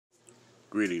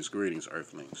Greetings, greetings,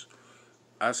 Earthlings.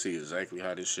 I see exactly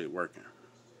how this shit working.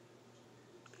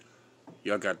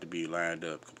 Y'all got to be lined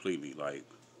up completely, like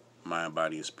mind,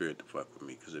 body, and spirit to fuck with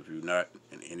me. Because if you're not,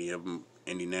 and any of them,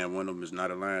 any damn one of them is not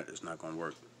aligned, it's not gonna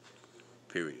work.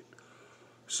 Period.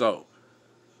 So,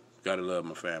 gotta love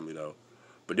my family though.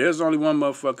 But there's only one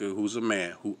motherfucker who's a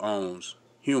man who owns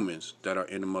humans that are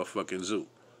in the motherfucking zoo,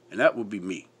 and that would be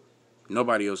me.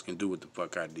 Nobody else can do what the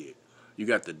fuck I did. You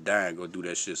got to die and go do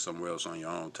that shit somewhere else on your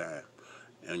own time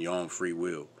and your own free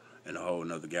will in a whole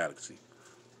nother galaxy.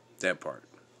 That part.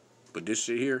 But this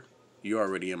shit here, you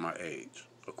already in my age.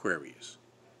 Aquarius.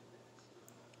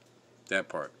 That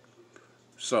part.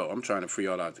 So I'm trying to free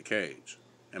y'all out the cage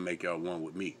and make y'all one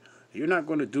with me. You're not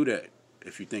going to do that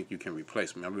if you think you can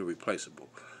replace me. I'm irreplaceable.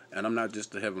 And I'm not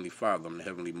just the Heavenly Father, I'm the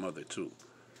Heavenly Mother too.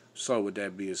 So with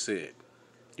that being said,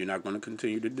 you're not going to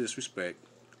continue to disrespect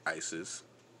Isis,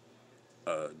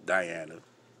 Diana,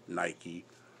 Nike,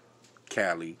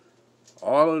 Kali,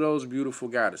 all of those beautiful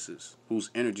goddesses whose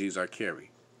energies I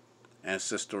carry.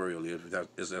 Ancestorially,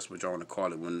 if that's what y'all want to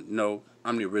call it. When no,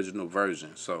 I'm the original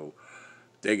version, so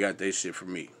they got their shit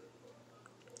from me.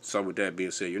 So with that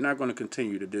being said, you're not going to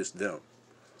continue to diss them.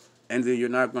 And then you're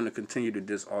not going to continue to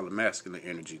diss all the masculine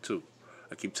energy too.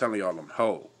 I keep telling y'all I'm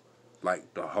whole.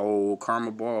 Like the whole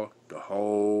karma ball, the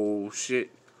whole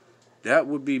shit. That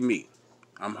would be me.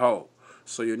 I'm whole.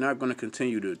 So you're not going to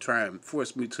continue to try and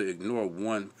force me to ignore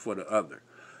one for the other.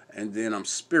 And then I'm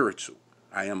spiritual.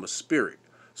 I am a spirit.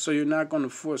 So you're not going to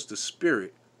force the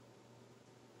spirit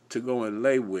to go and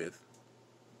lay with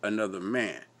another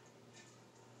man.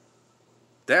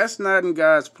 That's not in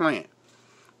God's plan.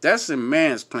 That's in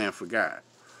man's plan for God.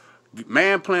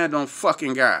 Man planned on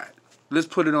fucking God. Let's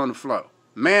put it on the floor.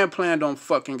 Man planned on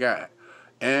fucking God.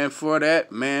 And for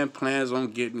that, man plans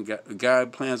on getting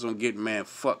God plans on getting man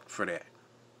fucked for that.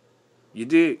 You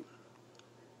dig?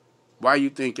 Why you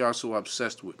think y'all so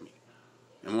obsessed with me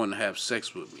and want to have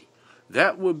sex with me?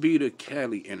 That would be the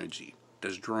Kali energy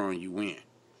that's drawing you in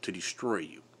to destroy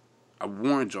you. I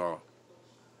warned y'all.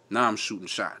 Now I'm shooting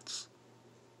shots.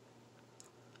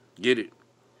 Get it?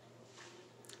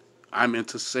 I'm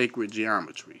into sacred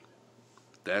geometry.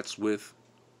 That's with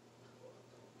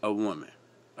a woman,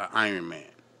 an Iron Man.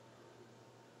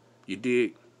 You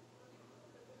dig?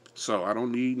 So I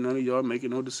don't need none of y'all making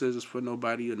no decisions for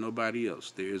nobody or nobody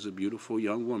else. There is a beautiful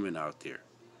young woman out there,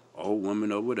 old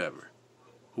woman or whatever,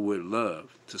 who would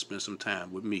love to spend some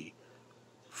time with me.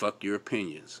 Fuck your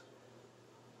opinions.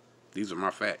 These are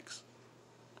my facts.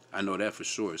 I know that for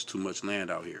sure. It's too much land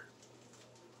out here.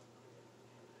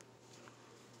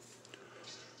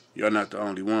 Y'all not the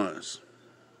only ones.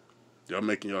 Y'all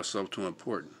making yourself too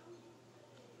important.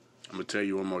 I'm going to tell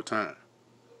you one more time.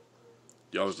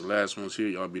 Y'all was the last ones here.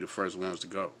 Y'all be the first ones to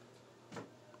go.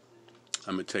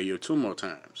 I'm going to tell you two more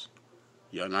times.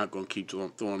 Y'all not going to keep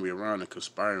throwing me around and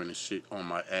conspiring and shit on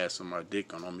my ass and my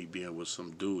dick and on me being with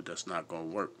some dude that's not going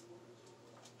to work.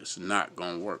 It's not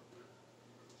going to work.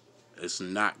 It's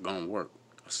not going to work.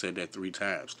 I said that 3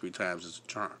 times. 3 times is a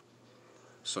charm.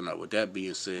 So now with that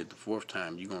being said, the 4th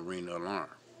time, you're going to ring the alarm.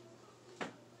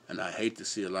 And I hate to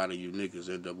see a lot of you niggas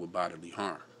end up with bodily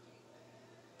harm.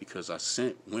 Because I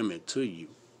sent women to you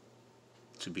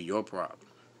to be your problem.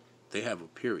 They have a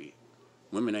period.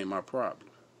 Women ain't my problem.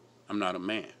 I'm not a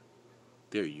man.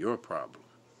 They're your problem.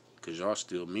 Because y'all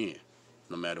still men.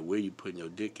 No matter where you putting your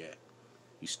dick at.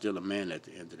 You still a man at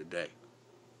the end of the day.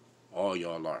 All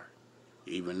y'all are.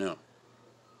 Even them.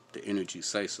 The energies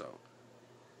say so.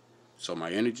 So my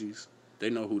energies,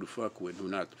 they know who to fuck with and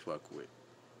who not to fuck with.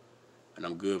 And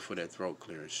I'm good for that throat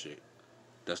clearing shit.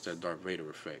 That's that Darth Vader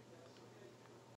effect.